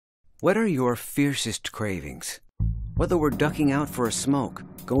What are your fiercest cravings? Whether we're ducking out for a smoke,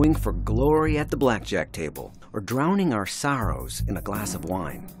 going for glory at the blackjack table, or drowning our sorrows in a glass of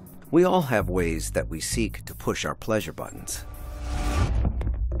wine, we all have ways that we seek to push our pleasure buttons.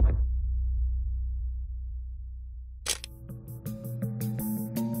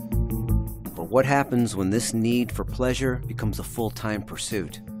 But what happens when this need for pleasure becomes a full-time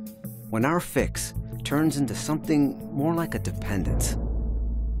pursuit? When our fix turns into something more like a dependence?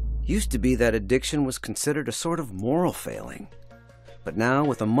 Used to be that addiction was considered a sort of moral failing. But now,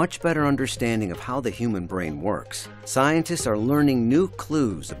 with a much better understanding of how the human brain works, scientists are learning new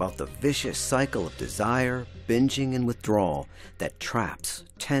clues about the vicious cycle of desire, binging, and withdrawal that traps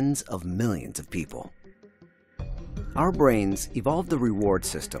tens of millions of people. Our brains evolved the reward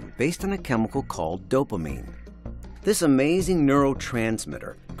system based on a chemical called dopamine. This amazing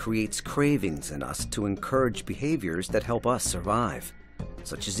neurotransmitter creates cravings in us to encourage behaviors that help us survive,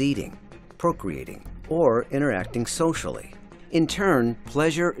 such as eating, procreating, or interacting socially. In turn,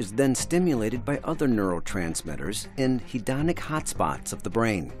 pleasure is then stimulated by other neurotransmitters in hedonic hotspots of the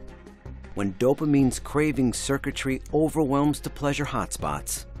brain. When dopamine's craving circuitry overwhelms the pleasure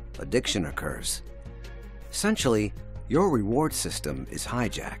hotspots, addiction occurs. Essentially, your reward system is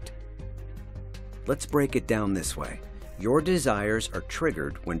hijacked. Let's break it down this way. Your desires are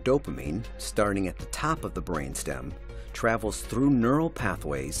triggered when dopamine, starting at the top of the brainstem, travels through neural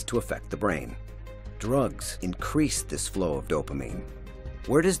pathways to affect the brain. Drugs increase this flow of dopamine.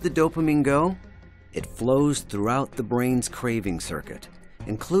 Where does the dopamine go? It flows throughout the brain's craving circuit,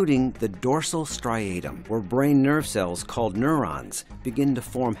 including the dorsal striatum, where brain nerve cells called neurons begin to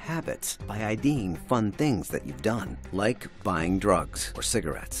form habits by IDing fun things that you've done, like buying drugs or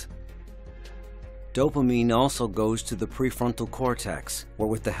cigarettes. Dopamine also goes to the prefrontal cortex, where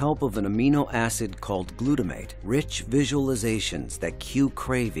with the help of an amino acid called glutamate, rich visualizations that cue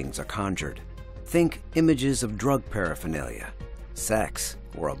cravings are conjured. Think images of drug paraphernalia, sex,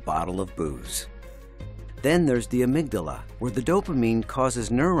 or a bottle of booze. Then there's the amygdala, where the dopamine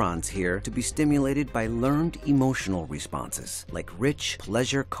causes neurons here to be stimulated by learned emotional responses, like rich,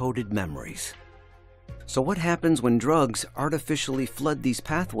 pleasure-coded memories. So what happens when drugs artificially flood these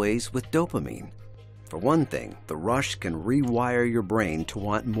pathways with dopamine? For one thing, the rush can rewire your brain to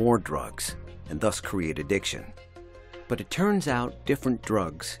want more drugs, and thus create addiction. But it turns out different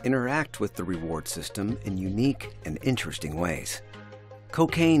drugs interact with the reward system in unique and interesting ways.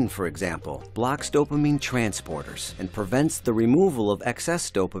 Cocaine, for example, blocks dopamine transporters and prevents the removal of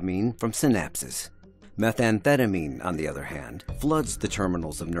excess dopamine from synapses. Methamphetamine, on the other hand, floods the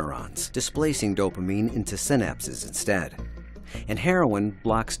terminals of neurons, displacing dopamine into synapses instead. And heroin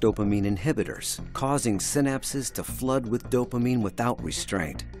blocks dopamine inhibitors, causing synapses to flood with dopamine without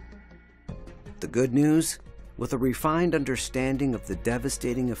restraint. The good news? With a refined understanding of the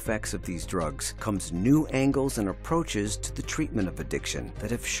devastating effects of these drugs comes new angles and approaches to the treatment of addiction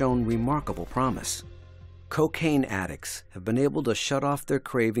that have shown remarkable promise. Cocaine addicts have been able to shut off their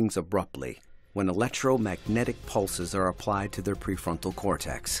cravings abruptly when electromagnetic pulses are applied to their prefrontal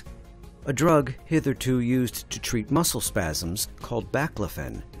cortex. A drug hitherto used to treat muscle spasms, called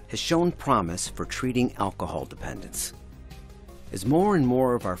baclofen, has shown promise for treating alcohol dependence. As more and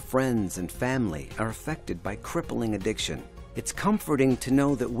more of our friends and family are affected by crippling addiction, it's comforting to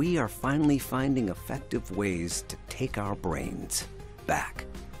know that we are finally finding effective ways to take our brains back.